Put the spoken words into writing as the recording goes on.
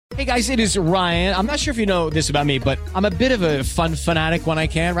Hey, guys, it is Ryan. I'm not sure if you know this about me, but I'm a bit of a fun fanatic when I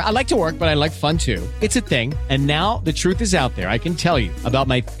can. I like to work, but I like fun, too. It's a thing. And now the truth is out there. I can tell you about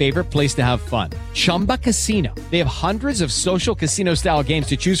my favorite place to have fun. Chumba Casino. They have hundreds of social casino-style games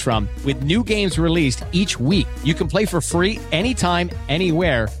to choose from with new games released each week. You can play for free anytime,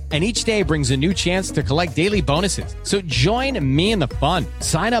 anywhere, and each day brings a new chance to collect daily bonuses. So join me in the fun.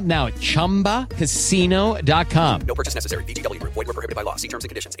 Sign up now at ChumbaCasino.com. No purchase necessary. VGW Group. Void where prohibited by law. See terms and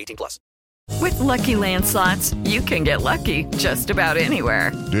conditions. 18+. With Lucky Land Slots, you can get lucky just about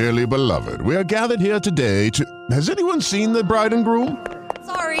anywhere. Dearly beloved, we are gathered here today to... Has anyone seen the bride and groom?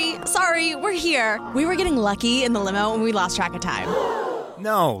 Sorry, we're here. We were getting lucky in the limo and we lost track of time.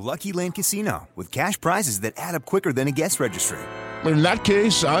 No, Lucky Land Casino, with cash prizes that add up quicker than a guest registry. In that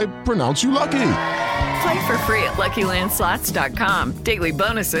case, I pronounce you lucky. Play for free at LuckyLandSlots.com. Daily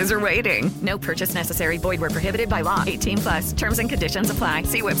bonuses are waiting. No purchase necessary. Void where prohibited by law. 18+. Terms and conditions apply.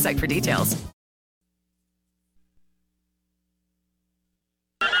 See website for details.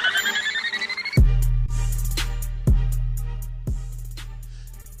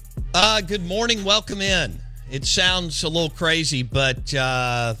 Good morning. Welcome in. It sounds a little crazy, but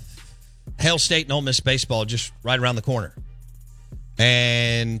Hail State and Ole Miss baseball just right around the corner.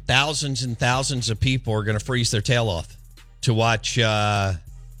 And thousands of people are going to freeze their tail off to watch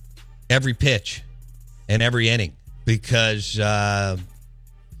every pitch and every inning because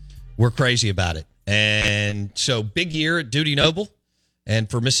we're crazy about it. And so big year at Dudy Noble.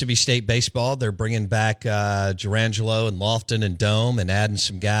 And for Mississippi State baseball, they're bringing back Jurrangelo and Lofton and Dome and adding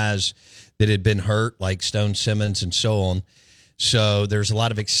some guys that had been hurt like Stone Simmons and so on. So there's a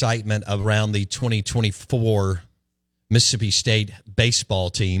lot of excitement around the 2024 Mississippi State baseball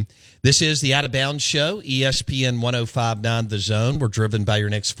team. This is the Out of Bounds Show, ESPN 105.9 The Zone. We're driven by your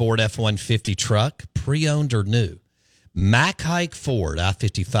next Ford F-150 truck, pre-owned or new. Mack Hike Ford,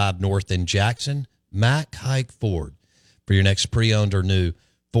 I-55 North in Jackson. Mack Hike Ford for your next pre-owned or new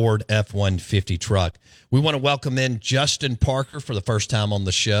Ford F-150 truck. We want to welcome in Justin Parker for the first time on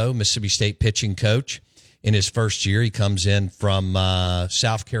the show, Mississippi State pitching coach in his first year. He comes in from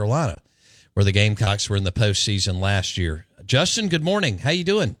South Carolina, where the Gamecocks were in the postseason last year. Justin, good morning. How you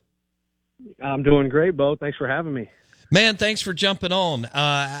doing? I'm doing great, Bo. Thanks for having me. Man, thanks for jumping on.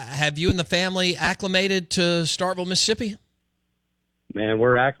 Have you and the family acclimated to Starkville, Mississippi? Man,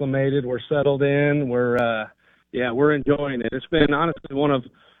 we're acclimated. We're settled in. We're enjoying it. It's been honestly one of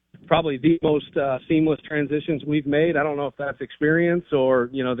probably the most seamless transitions we've made. I don't know if that's experience or,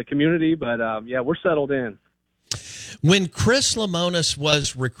 the community, but we're settled in. When Chris Lemonis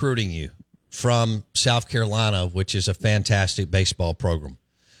was recruiting you from South Carolina, which is a fantastic baseball program,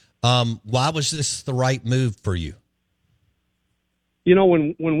 why was this the right move for you?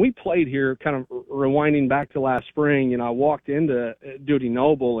 When we played here, kind of rewinding back to last spring, I walked into Dudy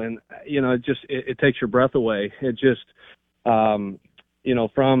Noble and, it takes your breath away. It just, from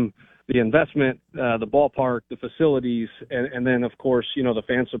the investment, the ballpark, the facilities, and then, of course, the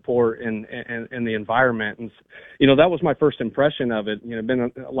fan support and the environment. And, that was my first impression of it.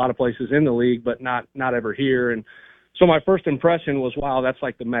 Been a lot of places in the league, but not ever here. And so my first impression was, wow, that's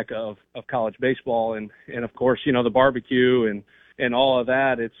like the mecca of college baseball. And of course, the barbecue and all of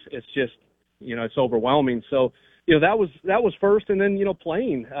that, it's just, it's overwhelming. So, that was first. And then,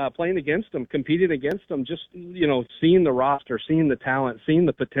 playing against them, competing against them, just, seeing the roster, seeing the talent, seeing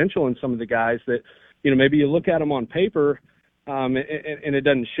the potential in some of the guys that, maybe you look at them on paper and it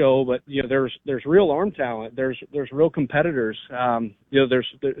doesn't show, but, there's real arm talent. There's real competitors. There's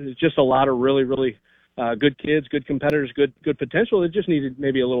just a lot of really, really good kids, good competitors, good potential. It just needed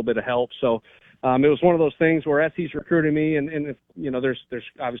maybe a little bit of help. So, it was one of those things where as he's recruiting me and there's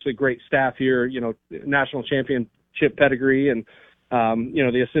obviously great staff here, national championship pedigree and,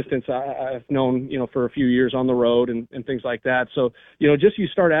 the assistants I've known, for a few years on the road and things like that. So, just you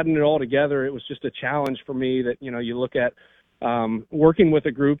start adding it all together. It was just a challenge for me that, you look at working with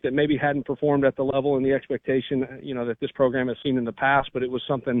a group that maybe hadn't performed at the level and the expectation, that this program has seen in the past, but it was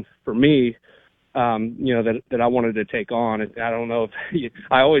something for me that I wanted to take on. I don't know if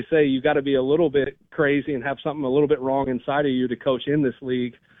I always say you got to be a little bit crazy and have something a little bit wrong inside of you to coach in this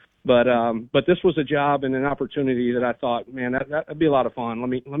league. But this was a job and an opportunity that I thought, man, that'd be a lot of fun.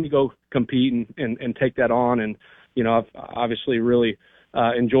 Let me go compete and take that on. And, I've obviously really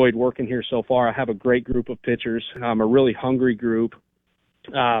enjoyed working here so far. I have a great group of pitchers, a really hungry group.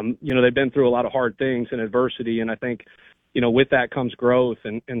 They've been through a lot of hard things and adversity. And I think, with that comes growth.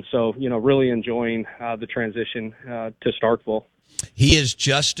 And so, really enjoying the transition to Starkville. He is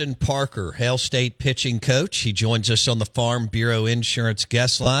Justin Parker, Hail State pitching coach. He joins us on the Farm Bureau Insurance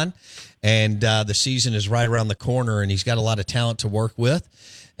guest line. And the season is right around the corner, and he's got a lot of talent to work with.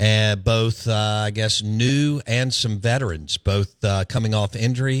 both, I guess, new and some veterans, both coming off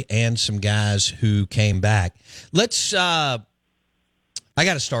injury and some guys who came back. I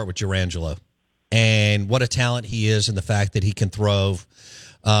got to start with Jurrangelo and what a talent he is, and the fact that he can throw,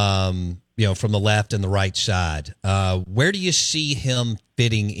 from the left and the right side. Where do you see him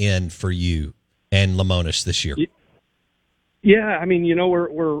fitting in for you and Lemonis this year? Yeah, I mean,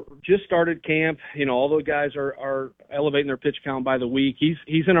 we're just started camp. All the guys are elevating their pitch count by the week.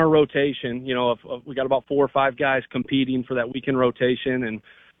 He's in our rotation. We got about 4 or 5 guys competing for that weekend rotation, and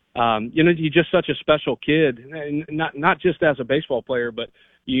he's just such a special kid, and not just as a baseball player, but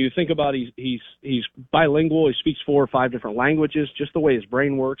you think about he's bilingual. He speaks 4 or 5 different languages, just the way his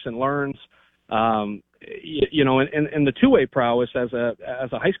brain works and learns. And the two-way prowess as a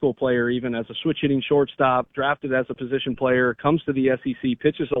high school player, even as a switch hitting shortstop, drafted as a position player, comes to the SEC,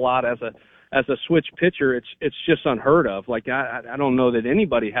 pitches a lot as a switch pitcher. It's just unheard of. Like I don't know that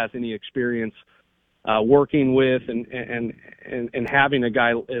anybody has any experience working with and having a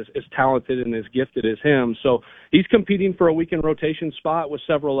guy as talented and as gifted as him. So he's competing for a weekend rotation spot with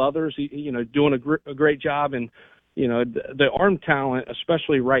several others. Doing a great job. And the arm talent,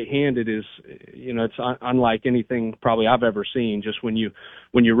 especially right-handed, is it's unlike anything probably I've ever seen. Just when you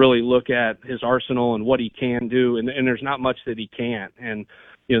really look at his arsenal and what he can do, and there's not much that he can't. And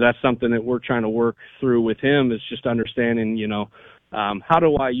that's something that we're trying to work through with him, is just understanding how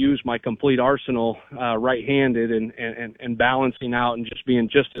do I use my complete arsenal right-handed and balancing out and just being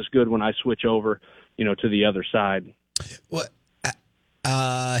just as good when I switch over to the other side. What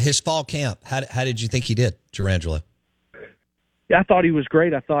his fall camp? How did you think he did, Jurrangelo? Yeah, I thought he was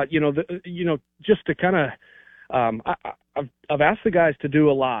great. I thought just to kind of I've asked the guys to do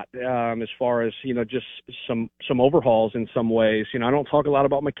a lot as far as just some overhauls in some ways. I don't talk a lot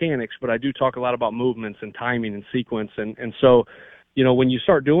about mechanics, but I do talk a lot about movements and timing and sequence, and so when you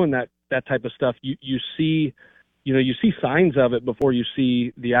start doing that type of stuff, you see signs of it before you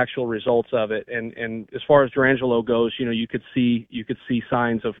see the actual results of it. And as far as Jurrangelo goes, you could see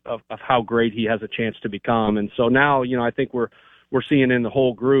signs of how great he has a chance to become. And so now, I think we're seeing in the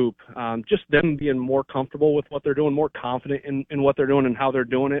whole group, just them being more comfortable with what they're doing, more confident in what they're doing and how they're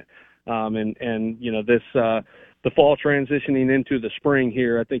doing it. This, the fall transitioning into the spring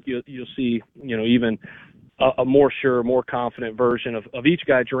here, I think you'll see, even a more sure, more confident version of each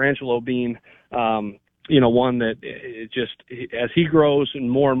guy, Jurrangelo being, one that it just, as he grows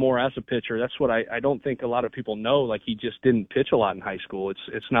and more as a pitcher, that's what I don't think a lot of people know. Like, he just didn't pitch a lot in high school.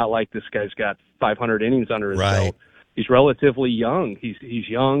 It's not like this guy's got 500 innings under his belt. He's relatively young. He's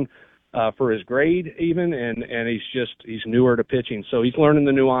young for his grade even, and he's newer to pitching. So he's learning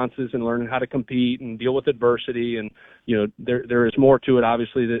the nuances and learning how to compete and deal with adversity. And, there is more to it,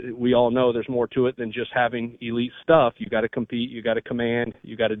 obviously, that we all know there's more to it than just having elite stuff. You got to compete, you got to command,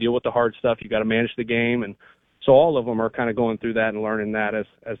 you got to deal with the hard stuff, you got to manage the game. And so all of them are kind of going through that and learning that as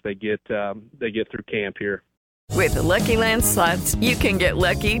they get through camp here. With the Lucky Land Slots, you can get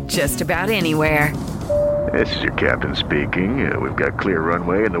lucky just about anywhere. This is your captain speaking. We've got clear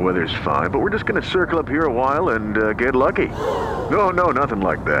runway and the weather's fine, but we're just going to circle up here a while and get lucky. No, nothing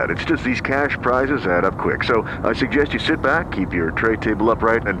like that. It's just these cash prizes add up quick. So I suggest you sit back, keep your tray table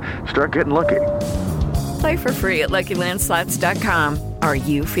upright, and start getting lucky. Play for free at LuckyLandSlots.com. Are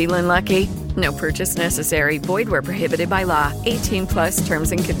you feeling lucky? No purchase necessary. Void where prohibited by law. 18+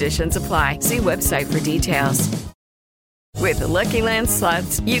 terms and conditions apply. See website for details. With the Lucky Land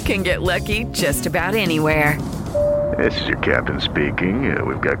Slots, you can get lucky just about anywhere. This is your captain speaking.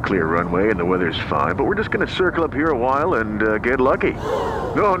 We've got clear runway and the weather's fine, but we're just going to circle up here a while and get lucky.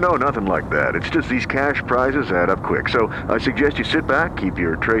 No, nothing like that. It's just these cash prizes add up quick. So I suggest you sit back, keep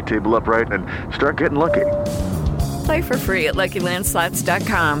your tray table upright, and start getting lucky. Play for free at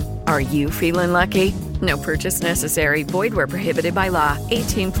LuckyLandSlots.com. Are you feeling lucky? No purchase necessary. Void where prohibited by law.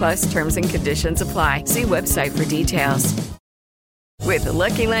 18+ terms and conditions apply. See website for details. With the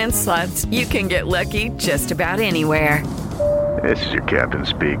Lucky Land Slots, you can get lucky just about anywhere. This is your captain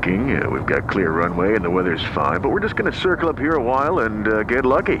speaking. We've got clear runway and the weather's fine, but we're just going to circle up here a while and get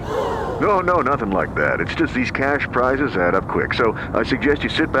lucky. No, nothing like that. It's just these cash prizes add up quick. So I suggest you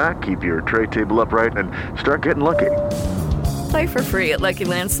sit back, keep your tray table upright, and start getting lucky. Play for free at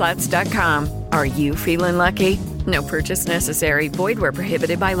LuckyLandSlots.com. Are you feeling lucky? No purchase necessary. Void where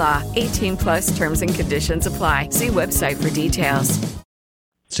prohibited by law. 18+ terms and conditions apply. See website for details.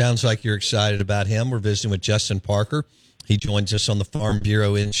 Sounds like you're excited about him. We're visiting with Justin Parker. He joins us on the Farm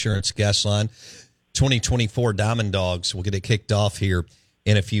Bureau Insurance Guest Line. 2024 Diamond Dogs will get it kicked off here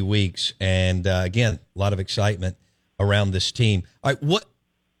in a few weeks. And again, a lot of excitement around this team. All right,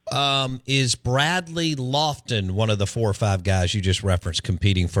 Is Bradley Lofton one of the 4 or 5 guys you just referenced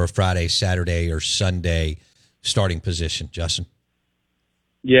competing for a Friday, Saturday, or Sunday starting position, Justin?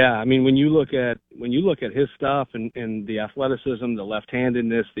 Yeah, I mean, when you look at his stuff and the athleticism, the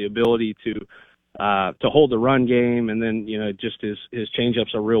left-handedness, the ability to hold the run game, and then just his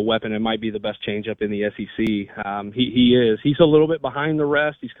changeup's a real weapon. It might be the best changeup in the SEC. He's a little bit behind the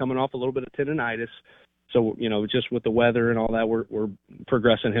rest. He's coming off a little bit of tendonitis, so just with the weather and all that, we're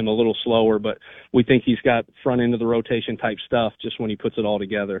progressing him a little slower. But we think he's got front end of the rotation type stuff just when he puts it all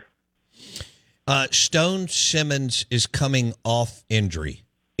together. Stone Simmons is coming off injury.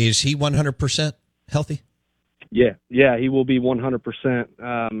 Is he 100% healthy? Yeah, he will be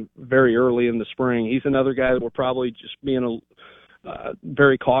 100% very early in the spring. He's another guy that we're probably just being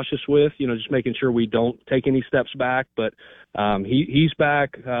very cautious with, just making sure we don't take any steps back. But he's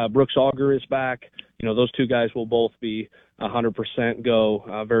back. Brooks Auger is back. Those 2 guys will both be 100%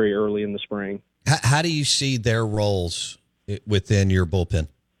 go very early in the spring. How do you see their roles within your bullpen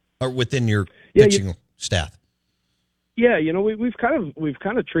or within your pitching staff? Yeah, we've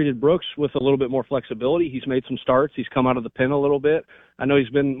kind of treated Brooks with a little bit more flexibility. He's made some starts. He's come out of the pen a little bit. I know he's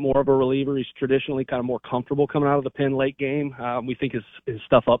been more of a reliever. He's traditionally kind of more comfortable coming out of the pen late game. We think his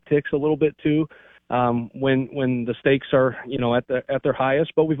stuff upticks a little bit too when the stakes are at their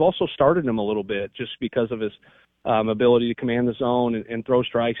highest. But we've also started him a little bit just because of his ability to command the zone and throw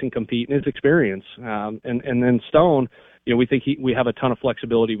strikes and compete and his experience. And then Stone, we think we have a ton of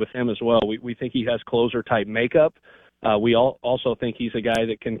flexibility with him as well. We think he has closer type makeup. We also think he's a guy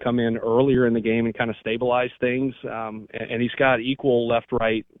that can come in earlier in the game and kind of stabilize things. And he's got equal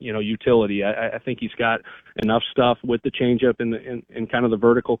left-right, utility. I think he's got enough stuff with the changeup and kind of the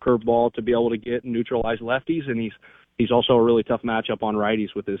vertical curveball to be able to get and neutralize lefties. And he's also a really tough matchup on righties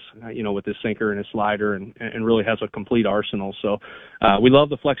with his sinker and his slider and really has a complete arsenal. So we love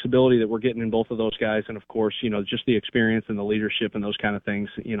the flexibility that we're getting in both of those guys. And of course, just the experience and the leadership and those kind of things,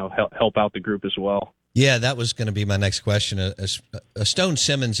 help out the group as well. Yeah, that was going to be my next question. A Stone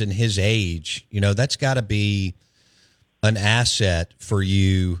Simmons in his age, that's got to be an asset for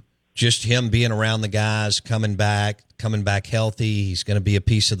you. Just him being around the guys, coming back healthy. He's going to be a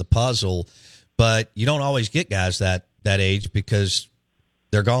piece of the puzzle. But you don't always get guys that age because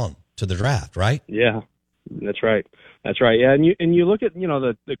they're gone to the draft, right? Yeah, that's right. Yeah, and you look at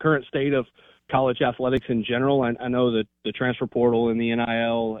the current state of college athletics in general. I know that the transfer portal and the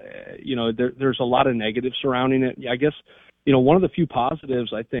NIL, there's a lot of negatives surrounding it. I guess, one of the few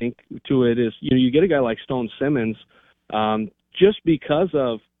positives I think to it is, you get a guy like Stone Simmons, just because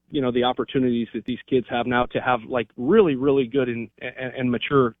of, the opportunities that these kids have now to have like really, really good and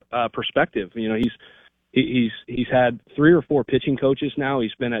mature perspective. He's had 3 or 4 pitching coaches now.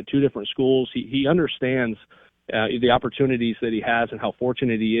 He's been at 2 different schools. He understands the opportunities that he has and how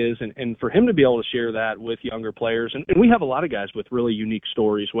fortunate he is. And for him to be able to share that with younger players. And we have a lot of guys with really unique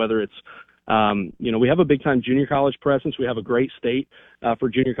stories, whether it's, we have a big time junior college presence. We have a great state for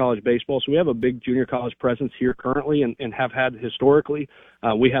junior college baseball. So we have a big junior college presence here currently and have had historically.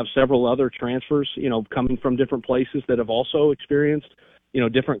 We have several other transfers, coming from different places that have also experienced,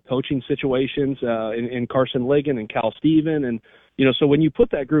 different coaching situations in Carson Ligon and Cal Steven. And, so when you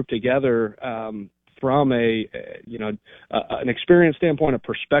put that group together, from an experience standpoint, a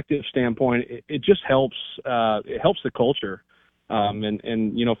perspective standpoint, it just helps. It helps the culture, and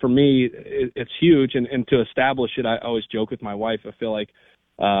for me, it's huge. And to establish it, I always joke with my wife. I feel like,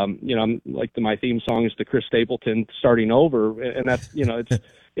 I'm like my theme song is the Chris Stapleton starting over, and that's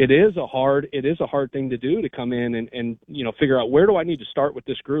it is a hard thing to do, to come in and figure out, where do I need to start with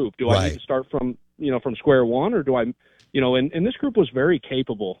this group? Do I need to start from square one, or do I, and this group was very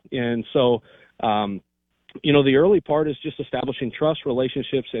capable, and so. The early part is just establishing trust,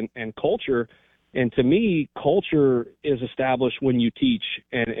 relationships, and culture. And to me, culture is established when you teach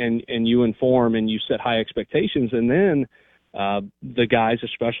and you inform and you set high expectations. And then the guys,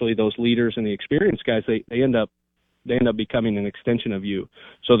 especially those leaders and the experienced guys, they end up becoming an extension of you.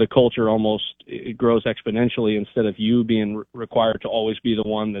 So the culture it grows exponentially instead of you being required to always be the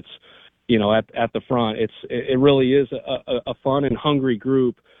one that's, at the front. It really is a fun and hungry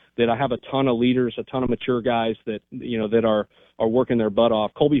group that I have a ton of leaders, a ton of mature guys that, that are working their butt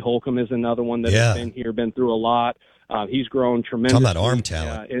off. Colby Holcomb is another one that has been here, been through a lot. He's grown tremendously. Talking about arm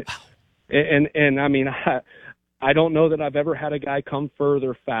talent. And I mean, I don't know that I've ever had a guy come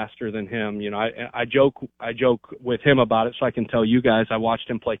further faster than him. I joke with him about it, so I can tell you guys, I watched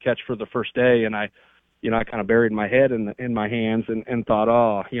him play catch for the first day, and I kind of buried my head in my hands and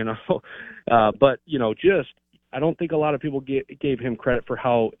thought, but just I don't think a lot of people gave him credit for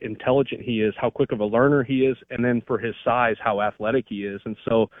how intelligent he is, how quick of a learner he is, and then for his size, how athletic he is. And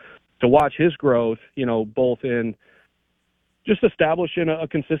so to watch his growth, both in just establishing a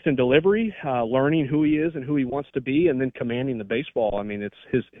consistent delivery, learning who he is and who he wants to be, and then commanding the baseball. I mean, it's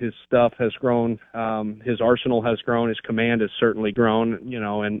his stuff has grown, his arsenal has grown, his command has certainly grown,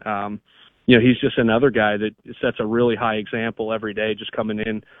 and he's just another guy that sets a really high example every day, just coming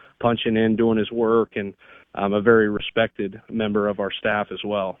in, punching in, doing his work, and a very respected member of our staff as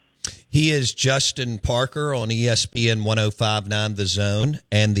well. He is Justin Parker on ESPN 105.9 The Zone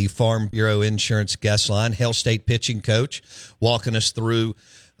and the Farm Bureau Insurance Guest Line, Hail State pitching coach, walking us through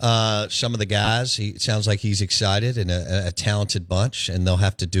some of the guys. It sounds like he's excited and a talented bunch, and they'll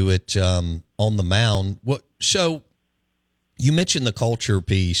have to do it on the mound. So you mentioned the culture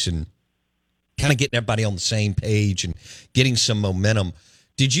piece and kind of getting everybody on the same page and getting some momentum.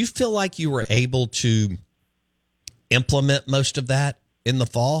 Did you feel like you were able to implement most of that in the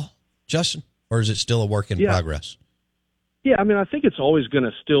fall, Justin, or is it still a work in progress? Yeah, I mean, I think it's always going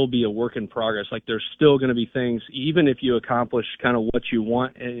to still be a work in progress. Like, there's still going to be things, even if you accomplish kind of what you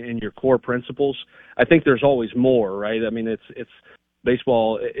want in your core principles, I think there's always more, right? I mean, it's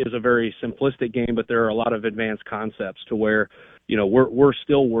baseball is a very simplistic game, but there are a lot of advanced concepts to where, we're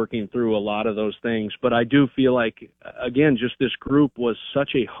still working through a lot of those things. But I do feel like, again, just this group was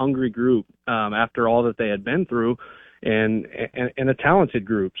such a hungry group after all that they had been through, and a talented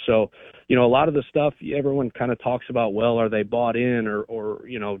group. So, a lot of the stuff everyone kind of talks about, well, are they bought in or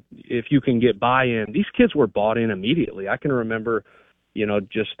if you can get buy-in, these kids were bought in immediately. I can remember,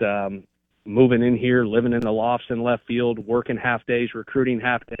 just moving in here, living in the lofts in left field, working half days, recruiting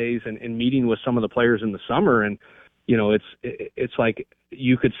half days, and meeting with some of the players in the summer. And, it's like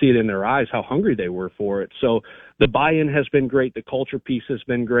you could see it in their eyes how hungry they were for it. So the buy-in has been great. The culture piece has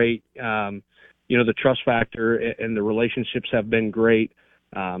been great. The trust factor and the relationships have been great.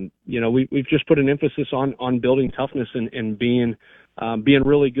 We've just put an emphasis on building toughness and being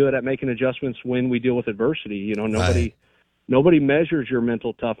really good at making adjustments when we deal with adversity. Nobody measures your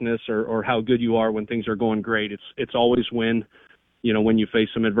mental toughness or how good you are when things are going great. It's always when you face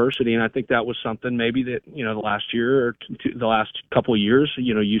some adversity. And I think that was something maybe that, the last year or the last couple of years,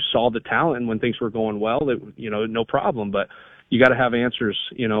 you saw the talent, and when things were going well, that, no problem. But you got to have answers,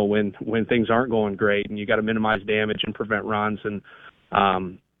 when things aren't going great, and you got to minimize damage and prevent runs. And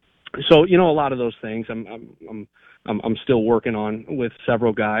so, a lot of those things I'm still working on with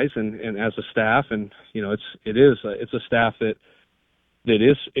several guys and as a staff. And, it's a staff that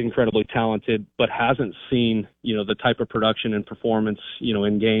is incredibly talented, but hasn't seen, the type of production and performance,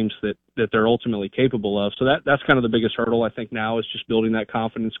 in games that they're ultimately capable of. So that's kind of the biggest hurdle, I think, now, is just building that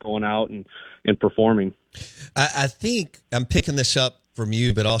confidence going out and performing. I think I'm picking this up from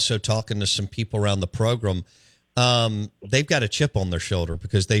you, but also talking to some people around the program. They've got a chip on their shoulder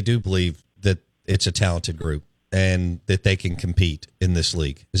because they do believe that it's a talented group and that they can compete in this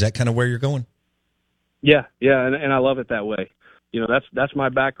league. Is that kind of where you're going? Yeah. And I love it that way. That's my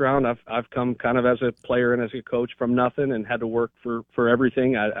background. I've come kind of as a player and as a coach from nothing and had to work for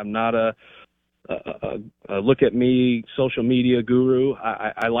everything. I'm not a look at me social media guru.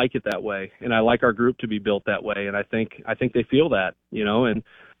 I like it that way, and I like our group to be built that way. And I think they feel that,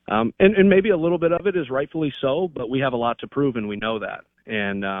 and maybe a little bit of it is rightfully so, but we have a lot to prove, and we know that.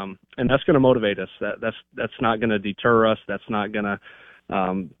 And that's going to motivate us. That's not going to deter us. That's not going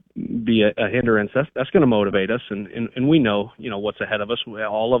to be a hindrance. That's going to motivate us, and we know what's ahead of us.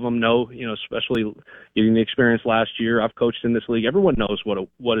 All of them know, especially getting the experience last year. I've coached in this league. Everyone knows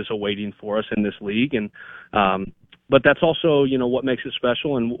what is awaiting for us in this league, and but that's also what makes it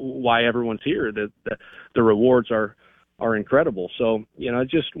special and why everyone's here. The rewards are incredible. So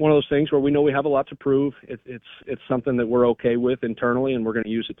just one of those things where we know we have a lot to prove. It's something that we're okay with internally, and we're going to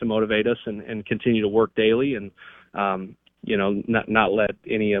use it to motivate us and continue to work daily and not let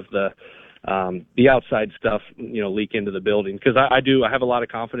any of the outside stuff, leak into the building. Because I have a lot of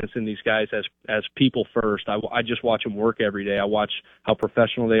confidence in these guys as people first. I just watch them work every day. I watch how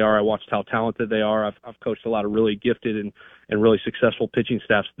professional they are. I watch how talented they are. I've coached a lot of really gifted and really successful pitching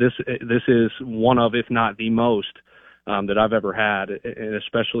staffs. This is one of, if not the most, that I've ever had, and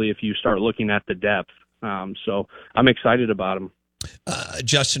especially if you start looking at the depth. So I'm excited about them.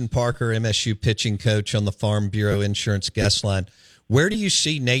 Justin Parker, MSU pitching coach on the Farm Bureau Insurance Guest Line. Where do you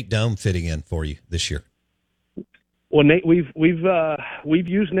see Nate Dome fitting in for you this year? Well, Nate, we've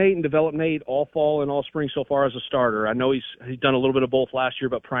used Nate and developed Nate all fall and all spring so far as a starter. I know he's done a little bit of both last year,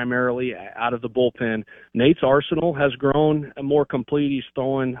 but primarily out of the bullpen. Nate's arsenal has grown more complete. He's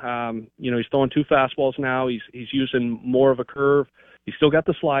throwing, he's throwing 2 fastballs now. He's using more of a curve. He's still got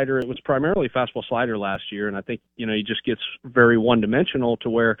the slider. It was primarily fastball slider last year, and I think, he just gets very one-dimensional to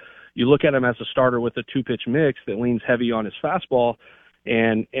where you look at him as a starter with a two-pitch mix that leans heavy on his fastball,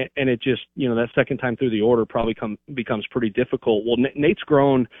 and it just, that second time through the order probably becomes pretty difficult. Well, Nate's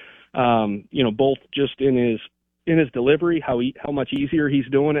grown, both just in his delivery, how much easier he's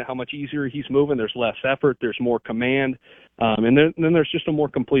doing it, how much easier he's moving. There's less effort, there's more command, and then there's just a more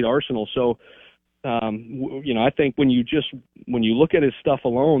complete arsenal. So, I think when you look at his stuff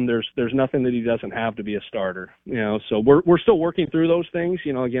alone, there's nothing that he doesn't have to be a starter. So we're still working through those things.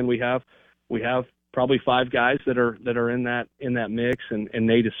 Again, we have probably 5 guys that are in that mix, and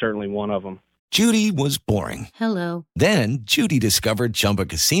Nate is certainly one of them. Judy was boring. Hello. Then Judy discovered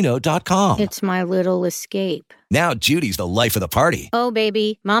ChumbaCasino.com. It's my little escape. Now Judy's the life of the party. Oh,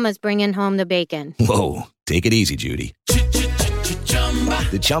 baby, mama's bringing home the bacon. Whoa, take it easy, Judy.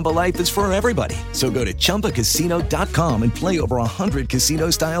 The Chumba life is for everybody. So go to ChumbaCasino.com and play over 100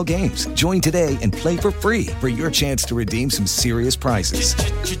 casino-style games. Join today and play for free for your chance to redeem some serious prizes.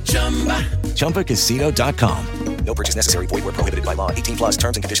 ChumbaCasino.com. No purchase necessary. Void where prohibited by law. 18+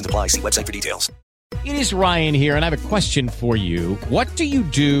 terms and conditions apply. See website for details. It is Ryan here, and I have a question for you. What do you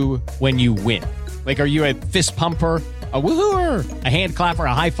do when you win? Like, are you a fist pumper, a woohooer, a hand clapper,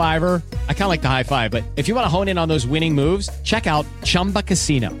 a high fiver? I kind of like the high five, but if you want to hone in on those winning moves, check out Chumba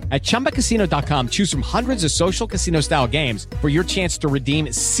Casino. At ChumbaCasino.com, choose from hundreds of social casino-style games for your chance to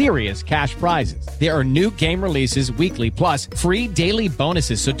redeem serious cash prizes. There are new game releases weekly, plus free daily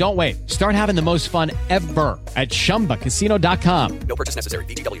bonuses. So don't wait. Start having the most fun ever at ChumbaCasino.com. No purchase necessary.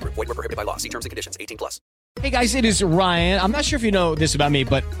 VGW. Void where prohibited by law. See terms and conditions. 18+. Hey guys, it is Ryan. I'm not sure if you know this about me,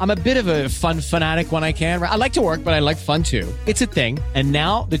 but I'm a bit of a fun fanatic when I can. I like to work, but I like fun too. It's a thing. And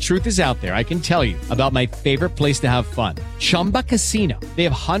now the truth is out there. I can tell you about my favorite place to have fun. Chumba Casino. They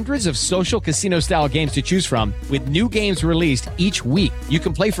have hundreds of social casino style games to choose from with new games released each week. You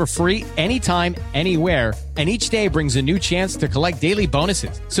can play for free anytime, anywhere. And each day brings a new chance to collect daily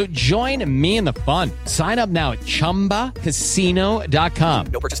bonuses. So join me in the fun. Sign up now at ChumbaCasino.com.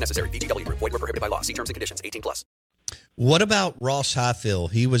 No purchase necessary. VGW. Void where prohibited by law. See terms and conditions. 18+. What about Ross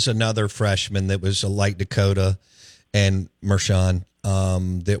Highfield? He was another freshman that was like Dakota and Mershon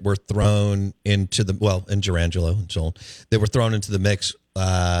that were thrown into in Jurrangelo and so on, that were thrown into the mix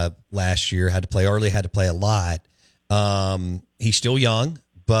last year. Had to play early, had to play a lot. He's still young,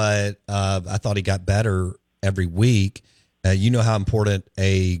 but I thought he got better every week. You know how important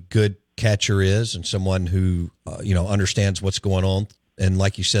a good catcher is, and someone who understands what's going on, and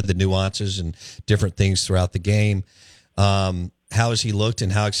like you said, the nuances and different things throughout the game. How has he looked,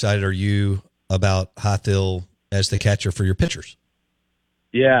 and how excited are you about Highfield as the catcher for your pitchers?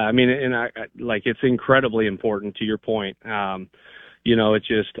 Yeah, I mean, and I it's incredibly important to your point. It's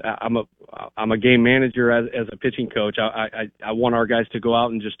just I'm a game manager as a pitching coach. I want our guys to go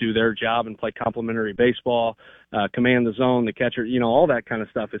out and just do their job and play complimentary baseball, command the zone, the catcher, all that kind of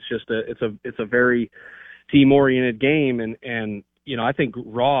stuff. It's just it's a very team oriented game, and I think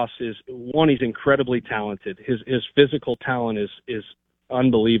Ross is one. He's incredibly talented. His physical talent is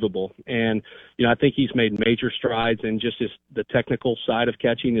unbelievable, and I think he's made major strides in just the technical side of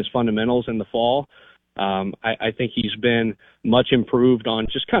catching, his fundamentals in the fall. I think he's been much improved on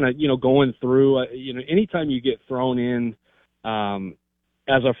just kind of going through. Anytime you get thrown in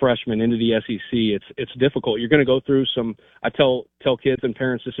as a freshman into the SEC, it's difficult. You're going to go through some. I tell kids and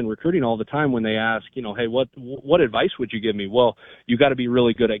parents this in recruiting all the time when they ask, hey, what advice would you give me? Well, you got to be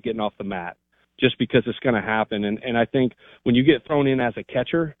really good at getting off the mat, just because it's going to happen. And I think when you get thrown in as a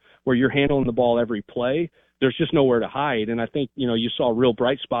catcher, where you're handling the ball every play, there's just nowhere to hide. And I think, you saw real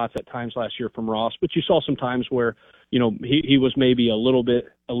bright spots at times last year from Ross, but you saw some times where, he was maybe a little bit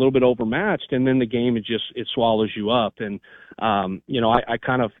overmatched, and then the game, it swallows you up. And, I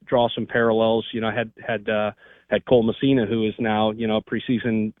kind of draw some parallels. I had Cole Messina, who is now,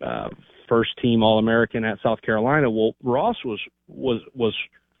 preseason first team All-American at South Carolina. Well, Ross was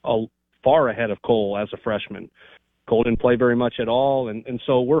far ahead of Cole as a freshman. Cole didn't play very much at all, and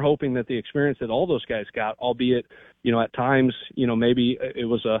so we're hoping that the experience that all those guys got, albeit at times maybe it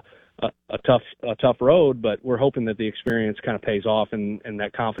was a tough road, but we're hoping that the experience kind of pays off, and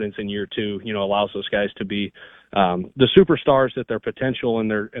that confidence in year two allows those guys to be the superstars that their potential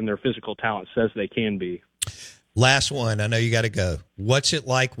and their physical talent says they can be. Last one, I know you got to go. What's it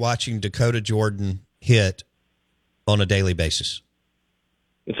like watching Dakota Jordan hit on a daily basis?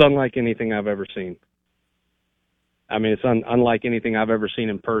 It's unlike anything I've ever seen. I mean, it's unlike anything I've ever seen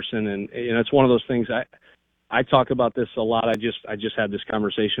in person, and it's one of those things. I talk about this a lot. I just had this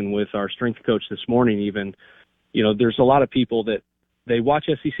conversation with our strength coach this morning. Even, there's a lot of people that they watch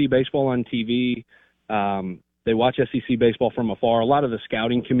SEC baseball on TV, They watch SEC baseball from afar. A lot of the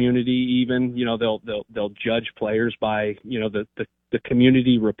scouting community, even, they'll judge players by, the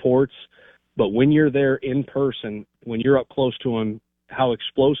community reports. But when you're there in person, when you're up close to him, how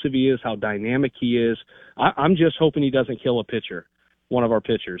explosive he is, how dynamic he is. I'm just hoping he doesn't kill a pitcher, one of our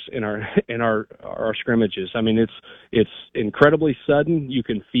pitchers in our scrimmages. I mean, it's incredibly sudden. You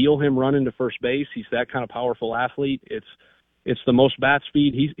can feel him running to first base. He's that kind of powerful athlete. It's the most bat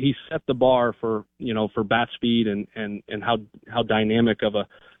speed. He set the bar for bat speed and how dynamic of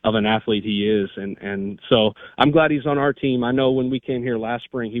an athlete he is. And so I'm glad he's on our team. I know when we came here last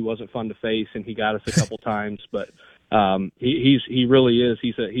spring, he wasn't fun to face and he got us a couple times, but he really is.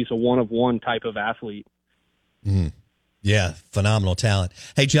 He's a one-of-one type of athlete. Mm. Yeah, phenomenal talent.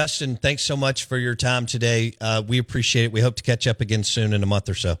 Hey, Justin, thanks so much for your time today. We appreciate it. We hope to catch up again soon in a month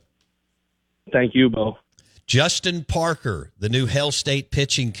or so. Thank you, Bo. Justin Parker, the new Hail State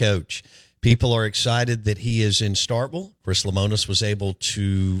pitching coach. People are excited that he is in Starkville. Chris Lemonis was able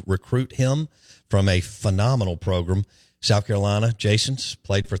to recruit him from a phenomenal program. South Carolina, Jason's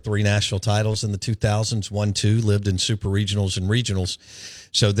played for 3 national titles in the 2000s, won 2, lived in super regionals and regionals.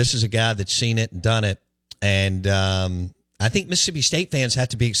 So this is a guy that's seen it and done it. And I think Mississippi State fans have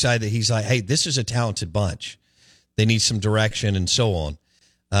to be excited that he's like, hey, this is a talented bunch. They need some direction and so on.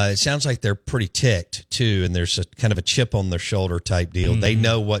 It sounds like they're pretty ticked, too, and there's a kind of a chip on their shoulder type deal. Mm-hmm. They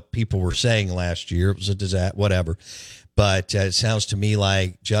know what people were saying last year. It was a disaster, whatever. But it sounds to me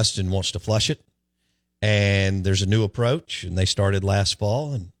like Justin wants to flush it, and there's a new approach, and they started last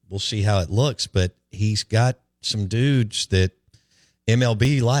fall, and we'll see how it looks. But he's got some dudes that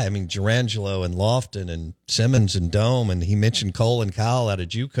MLB like. I mean, Jurrangelo and Lofton and Simmons and Dome, and he mentioned Cole and Kyle out of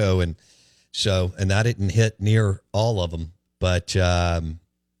JUCO, and I didn't hit near all of them, but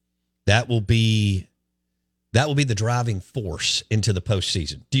that will be the driving force into the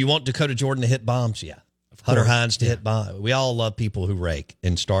postseason. Do you want Dakota Jordan to hit bombs? Yeah. Hunter Hines to hit bombs. We all love people who rake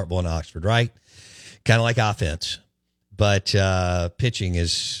in Starkville and Oxford, right? Kind of like offense, but pitching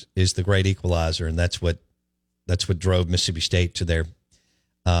is the great equalizer, and that's what drove Mississippi State to their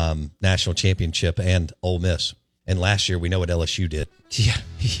national championship and Ole Miss. And last year, we know what LSU did. Yeah.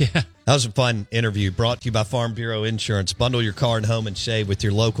 That was a fun interview brought to you by Farm Bureau Insurance. Bundle your car and home and save with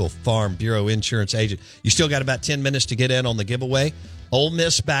your local Farm Bureau Insurance agent. You still got about 10 minutes to get in on the giveaway. Ole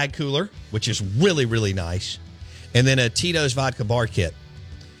Miss bag cooler, which is really, really nice. And then a Tito's vodka bar kit.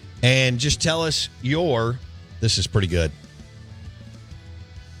 And just tell us this is pretty good,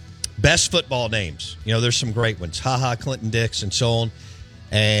 best football names. There's some great ones. Clinton Dix and so on.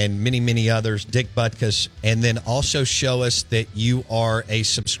 And many, many others, Dick Butkus. And then also show us that you are a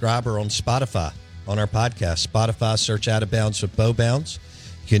subscriber on Spotify, on our podcast. Spotify, search Out of Bounds with Bo Bounds.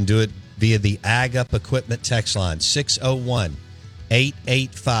 You can do it via the Ag Up Equipment text line,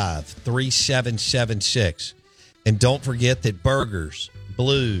 601-885-3776. And don't forget that Burgers,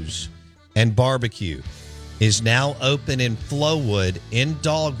 Blues, and Barbecue is now open in Flowood, in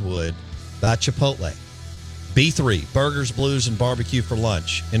Dogwood, by Chipotle. B3, Burgers, Blues, and Barbecue for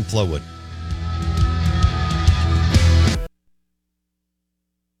lunch in Flowood.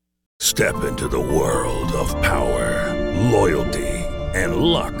 Step into the world of power, loyalty, and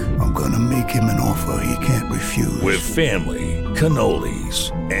luck. I'm going to make him an offer he can't refuse. With family,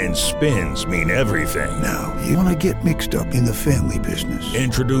 cannolis, and spins mean everything. Now, you want to get mixed up in the family business.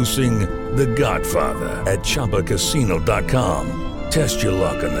 Introducing The Godfather at ChumbaCasino.com. Test your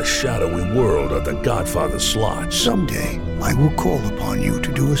luck in the shadowy world of The Godfather slot. Someday, I will call upon you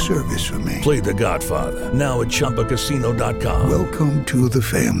to do a service for me. Play The Godfather, now at ChumbaCasino.com. Welcome to the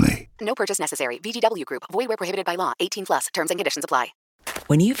family. No purchase necessary. VGW Group. Void where prohibited by law. 18+. Terms and conditions apply.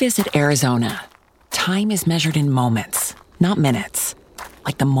 When you visit Arizona, time is measured in moments, not minutes.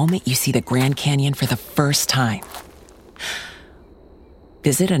 Like the moment you see the Grand Canyon for the first time.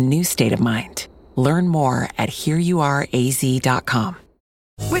 Visit a new state of mind. Learn more at hereyouareaz.com.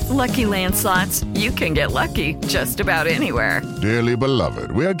 With Lucky Land Slots, you can get lucky just about anywhere. Dearly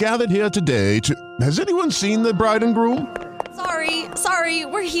beloved, we are gathered here today to... Has anyone seen the bride and groom? Sorry,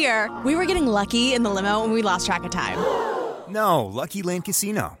 we're here. We were getting lucky in the limo and we lost track of time. No, Lucky Land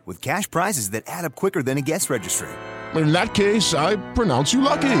Casino, with cash prizes that add up quicker than a guest registry. In that case, I pronounce you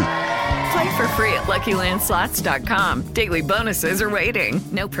lucky. Play for free at LuckyLandSlots.com. Daily bonuses are waiting.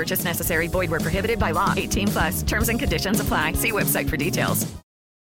 No purchase necessary. Void where prohibited by law. 18+. Terms and conditions apply. See website for details.